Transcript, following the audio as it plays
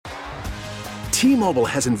T-Mobile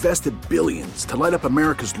has invested billions to light up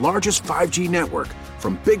America's largest 5G network,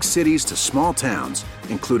 from big cities to small towns,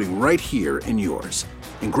 including right here in yours.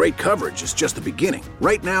 And great coverage is just the beginning.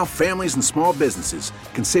 Right now, families and small businesses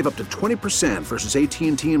can save up to 20% versus AT&T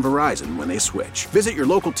and Verizon when they switch. Visit your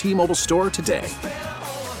local T-Mobile store today.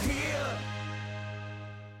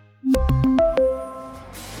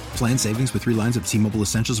 Plan savings with 3 lines of T-Mobile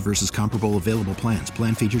Essentials versus comparable available plans.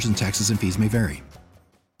 Plan features and taxes and fees may vary.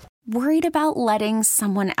 Worried about letting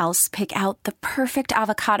someone else pick out the perfect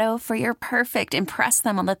avocado for your perfect impress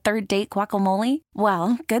them on the third date guacamole?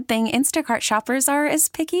 Well, good thing Instacart shoppers are as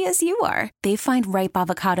picky as you are. They find ripe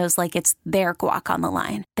avocados like it's their guac on the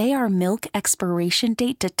line. They are milk expiration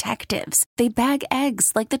date detectives. They bag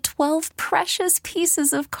eggs like the 12 precious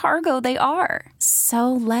pieces of cargo they are.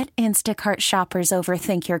 So let Instacart shoppers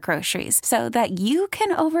overthink your groceries so that you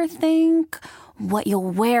can overthink what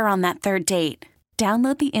you'll wear on that third date.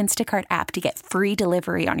 Download the Instacart app to get free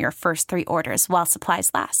delivery on your first 3 orders while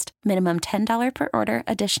supplies last. Minimum $10 per order.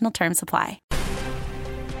 Additional terms apply.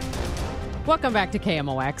 Welcome back to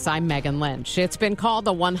KMOX. I'm Megan Lynch. It's been called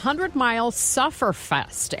the 100-mile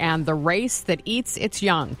Sufferfest and the race that eats its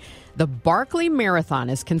young. The Barkley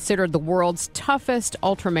Marathon is considered the world's toughest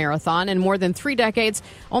ultramarathon. In more than 3 decades,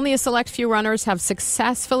 only a select few runners have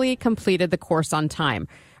successfully completed the course on time.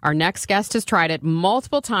 Our next guest has tried it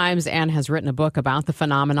multiple times and has written a book about the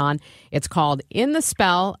phenomenon. It's called In the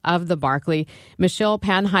Spell of the Barkley. Michiel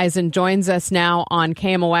Panhuysen joins us now on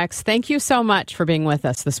KMOX. Thank you so much for being with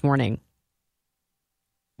us this morning.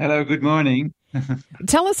 Hello, good morning.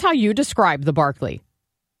 Tell us how you describe the Barkley.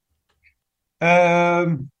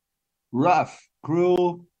 Rough,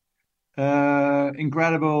 cruel,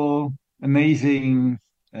 incredible, amazing,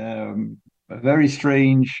 very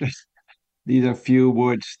strange. These are few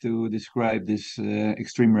words to describe this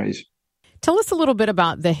extreme race. Tell us a little bit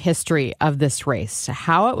about the history of this race,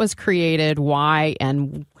 how it was created, why,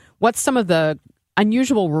 and what some of the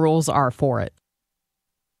unusual rules are for it.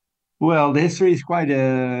 Well, the history is quite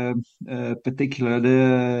particular.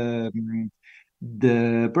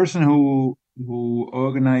 The person who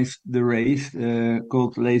organized the race,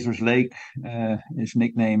 called Lazar's Lake, his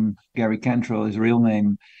nickname Gary Cantrell, his real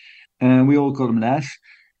name, and we all call him Les.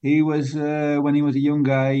 He was, when he was a young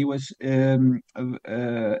guy, he was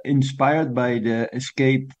inspired by the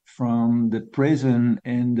escape from the prison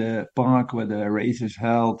in the park where the race is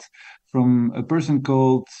held, from a person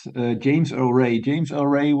called James Earl Ray. James Earl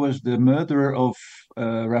Ray was the murderer of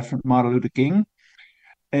Reverend Martin Luther King.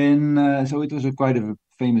 And so it was quite a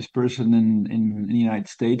famous person in the United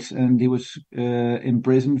States. And he was in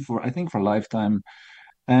prison for, I think, for a lifetime.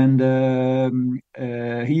 And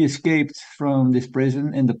he escaped from this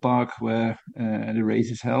prison in the park where the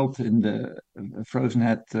race is held, in the Frozen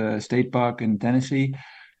Head State Park in Tennessee.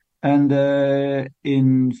 And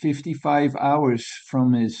in 55 hours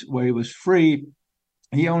from where he was free,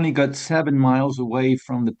 he only got 7 miles away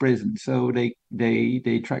from the prison. So they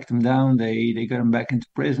tracked him down, they got him back into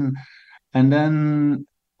prison. And then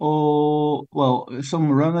some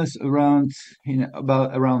runners around,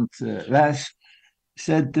 around Les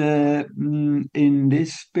said in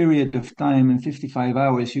this period of time, in 55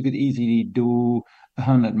 hours, you could easily do a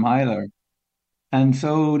 100-miler. And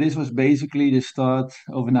so this was basically the start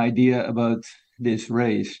of an idea about this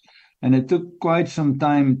race. And it took quite some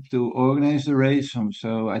time to organize the race.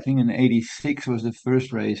 So I think in 86 was the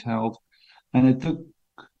first race held. And it took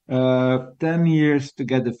 10 years to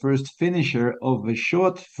get the first finisher of a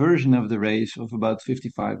short version of the race of about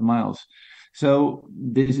 55 miles. So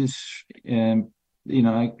this is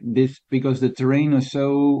this, because the terrain was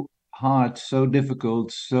so hard, so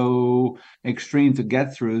difficult, so extreme to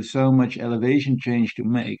get through, so much elevation change to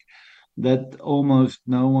make, that almost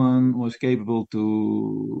no one was capable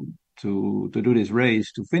to do this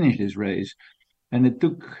race, to finish this race. And it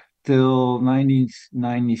took till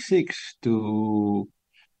 1996 to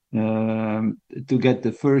get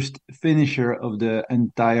the first finisher of the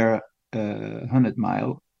entire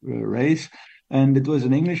 100-mile race. And it was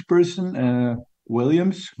an English person,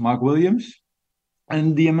 Mark Williams.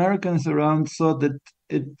 And the Americans around thought that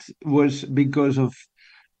it was because of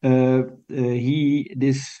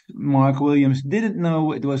this Mark Williams didn't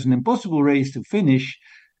know it was an impossible race to finish,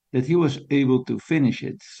 that he was able to finish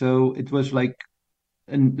it. So it was like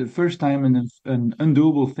the first time an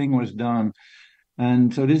undoable thing was done.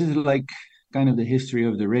 And so this is like kind of the history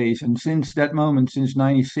of the race. And since that moment, since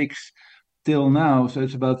 96 till now, so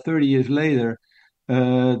it's about 30 years later,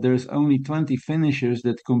 there's only 20 finishers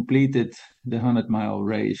that completed the 100-mile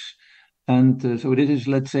race. And so this is,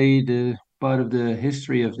 let's say, the part of the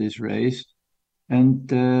history of this race.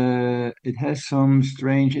 And it has some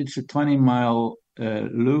strange, it's a 20-mile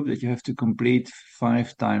loop that you have to complete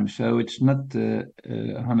 5 times. So it's not a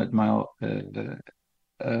 100-mile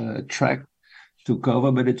track to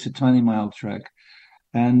cover, but it's a 20-mile track.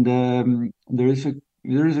 And there is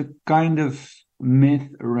a kind of myth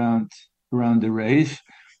around the race.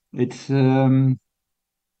 It's how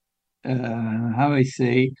I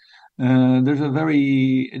say, there's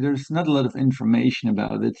not a lot of information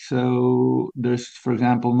about it. So there's, for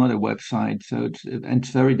example, not a website. So it's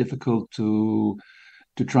very difficult to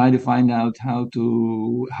try to find out how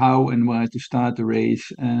and where to start the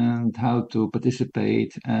race and how to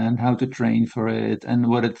participate and how to train for it and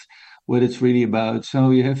what it's really about. So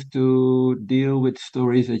you have to deal with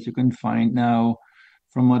stories that you can find now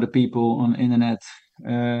from other people on internet,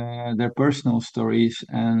 their personal stories,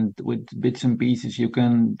 and with bits and pieces you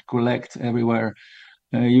can collect everywhere.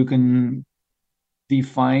 You can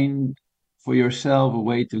define for yourself a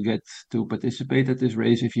way to get to participate at this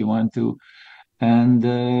race if you want to. And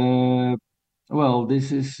well,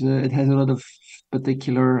 this is it has a lot of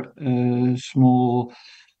particular small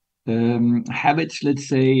habits, let's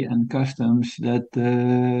say, and customs that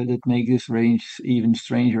make this range even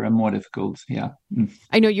stranger and more difficult. Yeah.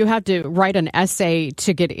 I know you had to write an essay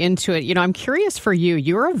to get into it. I'm curious for you.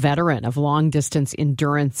 You're a veteran of long distance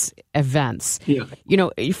endurance events. Yeah.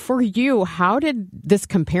 For you, how did this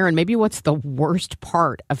compare? And maybe what's the worst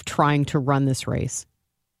part of trying to run this race?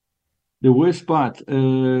 The worst part,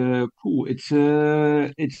 it's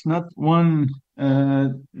not one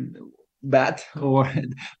bad or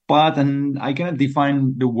part, and I cannot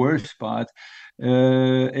define the worst part.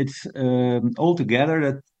 It's altogether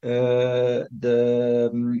that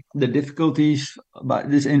the difficulties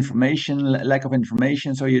about this information, lack of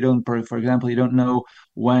information. So you don't, for example, you don't know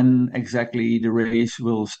when exactly the race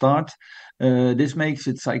will start. This makes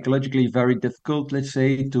it psychologically very difficult, let's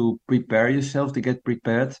say, to prepare yourself, to get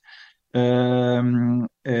prepared. So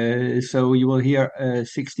you will hear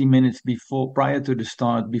 60 minutes prior to the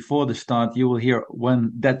start, before the start, you will hear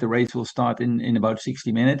that the race will start in about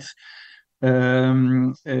 60 minutes.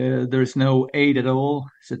 There's no aid at all.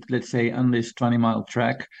 So let's say on this 20-mile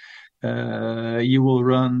track, you will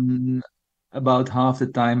run about half the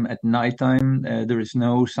time at nighttime. There is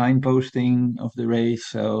no signposting of the race.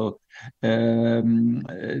 So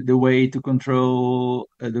the way to control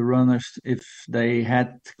the runners, if they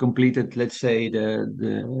had completed, let's say,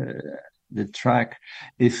 the track,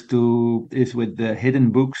 is with the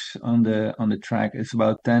hidden books on the track. It's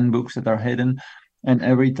about 10 books that are hidden. And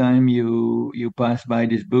every time you pass by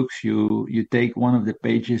these books, you take one of the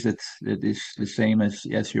pages that is the same as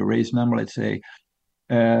your race number, let's say,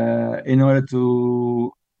 in order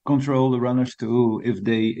to control the runners if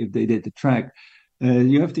they did the track.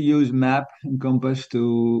 You have to use map and compass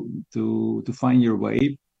to find your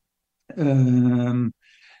way. The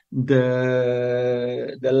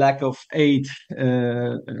lack of aid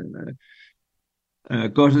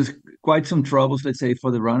causes quite some troubles, let's say,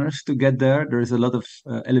 for the runners to get there. There's a lot of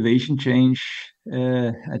elevation change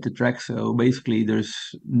at the track, so basically there's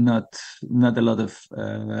not a lot of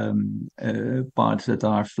parts that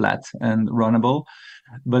are flat and runnable.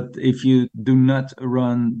 But if you do not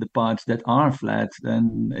run the parts that are flat,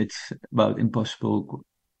 then it's about impossible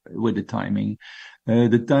with the timing.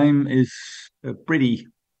 The time is pretty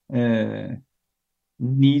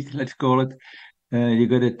neat, let's call it. You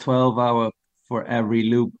got a 12-hour for every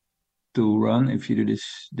loop to run if you do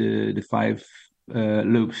the 5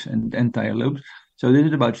 loops and entire loops. So this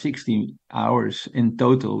is about 60 hours in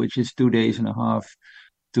total, which is 2 days and a half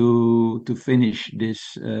to finish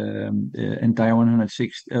this entire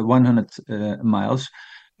 100 miles.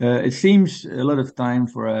 It seems a lot of time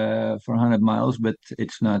for 100 miles, but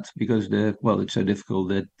it's not, because it's so difficult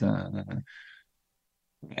that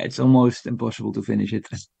it's almost impossible to finish it.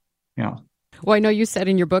 Yeah. Well, I know you said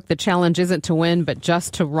in your book the challenge isn't to win, but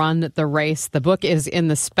just to run the race. The book is In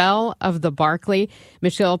the Spell of the Barkley.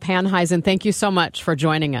 Michiel Panhuysen, thank you so much for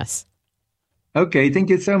joining us. Okay, thank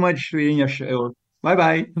you so much for reading your show.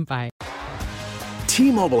 Bye-bye. Bye.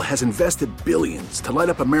 T-Mobile has invested billions to light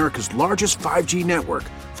up America's largest 5G network,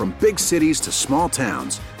 from big cities to small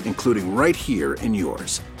towns, including right here in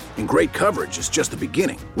yours. And great coverage is just the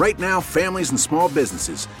beginning. Right now, families and small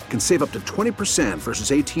businesses can save up to 20%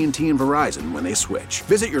 versus AT&T and Verizon when they switch.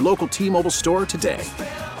 Visit your local T-Mobile store today.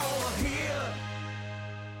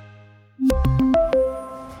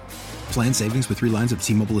 Plan savings with 3 lines of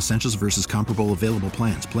T-Mobile Essentials versus comparable available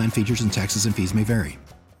plans. Plan features and taxes and fees may vary.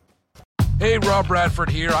 Hey, Rob Bradford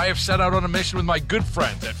here. I have set out on a mission with my good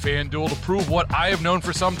friends at FanDuel to prove what I have known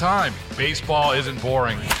for some time. Baseball isn't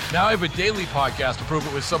boring. Now I have a daily podcast to prove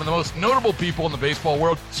it with some of the most notable people in the baseball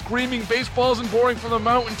world, screaming baseball isn't boring from the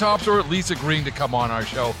mountaintops, or at least agreeing to come on our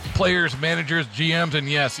show. Players, managers, GMs, and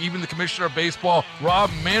yes, even the commissioner of baseball, Rob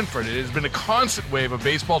Manfred. It has been a constant wave of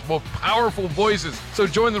baseball's most powerful voices. So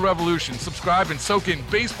join the revolution. Subscribe and soak in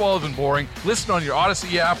Baseball Isn't Boring. Listen on your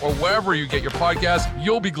Odyssey app or wherever you get your podcasts.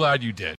 You'll be glad you did.